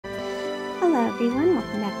Hello everyone,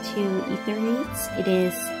 welcome back to Ether Reads. It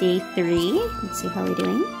is day 3. Let's see how we're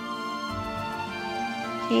doing.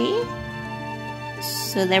 Okay,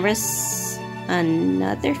 so there was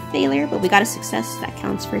another failure, but we got a success that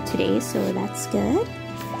counts for today, so that's good.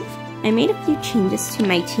 I made a few changes to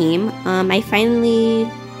my team. I finally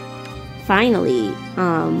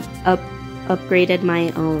upgraded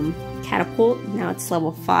my catapult. Now it's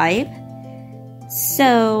level 5.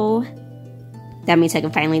 So that means I can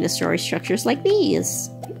finally destroy structures like these.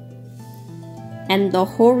 And the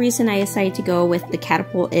whole reason I decided to go with the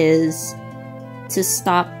catapult is to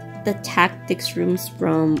stop the tactics rooms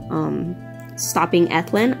from stopping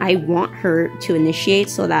Ethlyn. I want her to initiate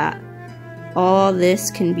so that all this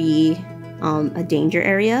can be a danger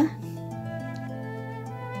area.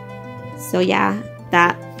 So yeah,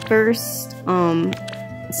 that first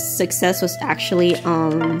success was actually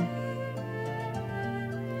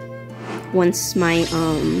once my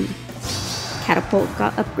catapult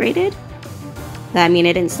got upgraded. I mean,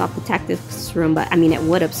 it didn't stop the tactics room, but I mean, it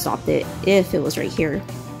would have stopped it if it was right here.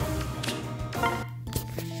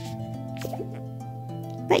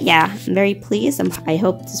 But yeah, I'm very pleased. I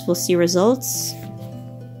hope this will see results.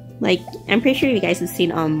 Like, I'm pretty sure you guys have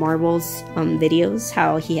seen Marvel's videos,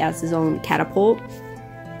 how he has his own catapult.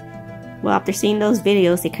 Well, after seeing those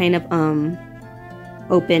videos, they kind of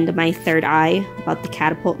opened my third eye about the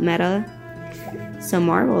catapult meta. So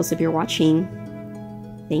Marvels, if you're watching,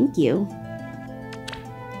 thank you.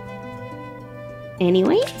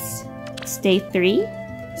 Anyways, it's day 3,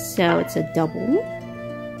 so it's a double.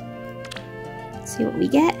 Let's see what we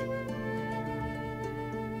get.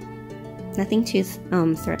 Nothing too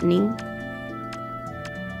threatening.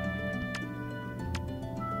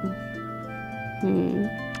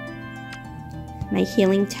 My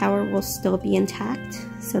healing tower will still be intact,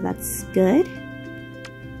 so that's good.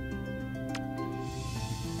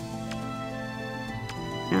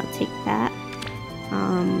 I'll take that.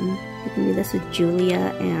 We can do this with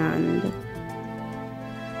Julia and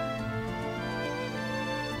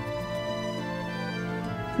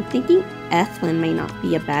I'm thinking Ethlyn may not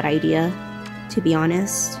be a bad idea, to be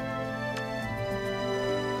honest.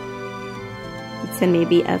 Let's send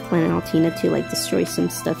maybe Ethlyn and Altina to like destroy some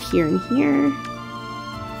stuff here and here.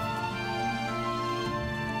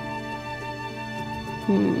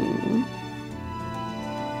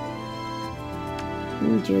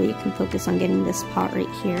 And Julia can focus on getting this pot right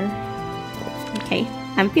here. Okay,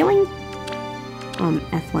 I'm feeling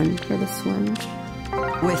Ethlyn for this one.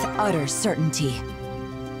 With utter certainty.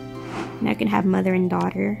 Now I can have mother and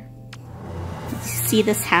daughter. See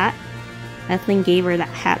this hat? Ethlyn gave her that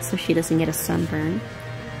hat so she doesn't get a sunburn.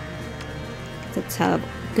 That's how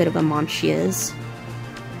good of a mom she is.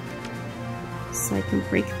 So I can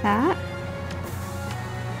break that.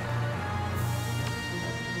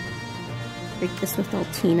 Break this with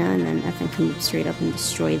Altina, and then Ethlyn can move straight up and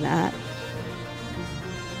destroy that.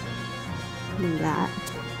 And that.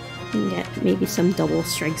 And get maybe some double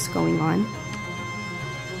strikes going on.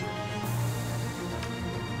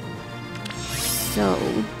 So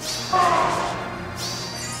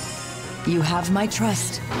you have my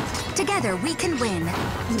trust. Together we can win.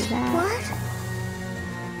 Do that. What?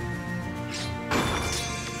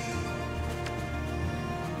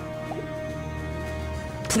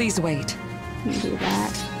 Please wait. Do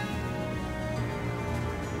that.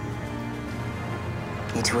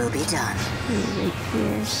 It will be done. Right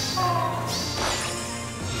here.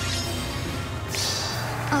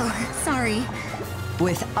 Oh, sorry.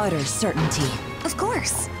 With utter certainty. Of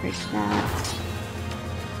course. Break that.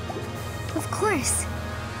 Of course.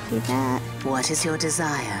 Do that. What is your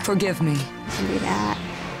desire? Forgive me. And do that.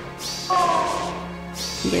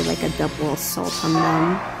 And do like a double assault on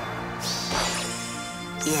them.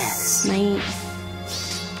 Yes. Smite.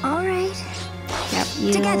 All right. Yep,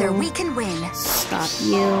 you. Together we can win. Stop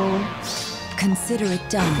you. Consider it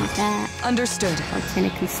done. Do that. Understood. Altina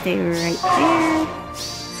can stay right there.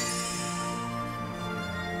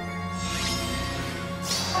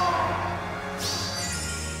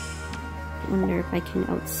 I wonder if I can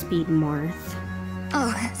outspeed Marth.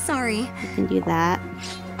 Oh, sorry. I can do that.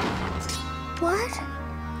 What?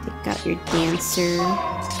 Take out your dancer.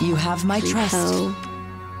 You have my trust. Rico.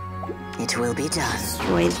 It will be done.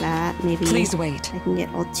 Destroy that. Maybe Please wait. I can get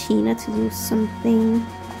Altina to do something.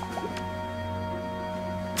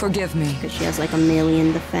 Forgive me. Because she has like a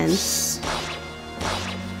million defense.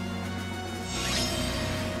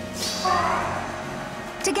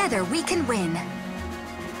 Together we can win.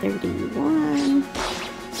 31.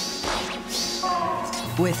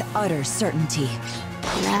 With utter certainty.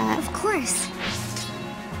 That. Of course.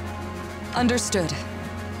 Understood.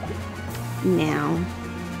 Now.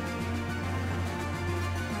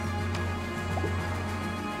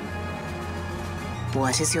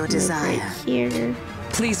 What is your Move desire? right here.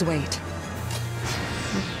 Please wait.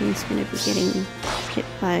 He's gonna be getting hit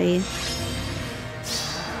by.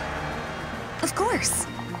 Of course.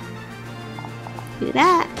 Do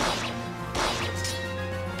that.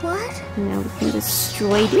 What? Now we can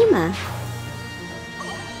destroy Duma.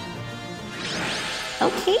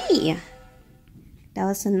 Okay. That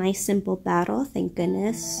was a nice simple battle, thank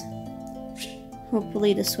goodness.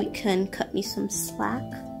 Hopefully this week can cut me some slack.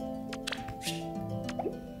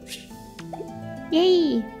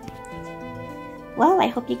 Yay! Well, I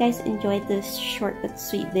hope you guys enjoyed this short but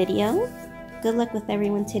sweet video. Good luck with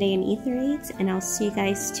everyone today in Ether Raids, and I'll see you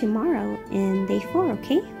guys tomorrow in Day 4,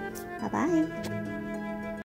 okay? Bye-bye.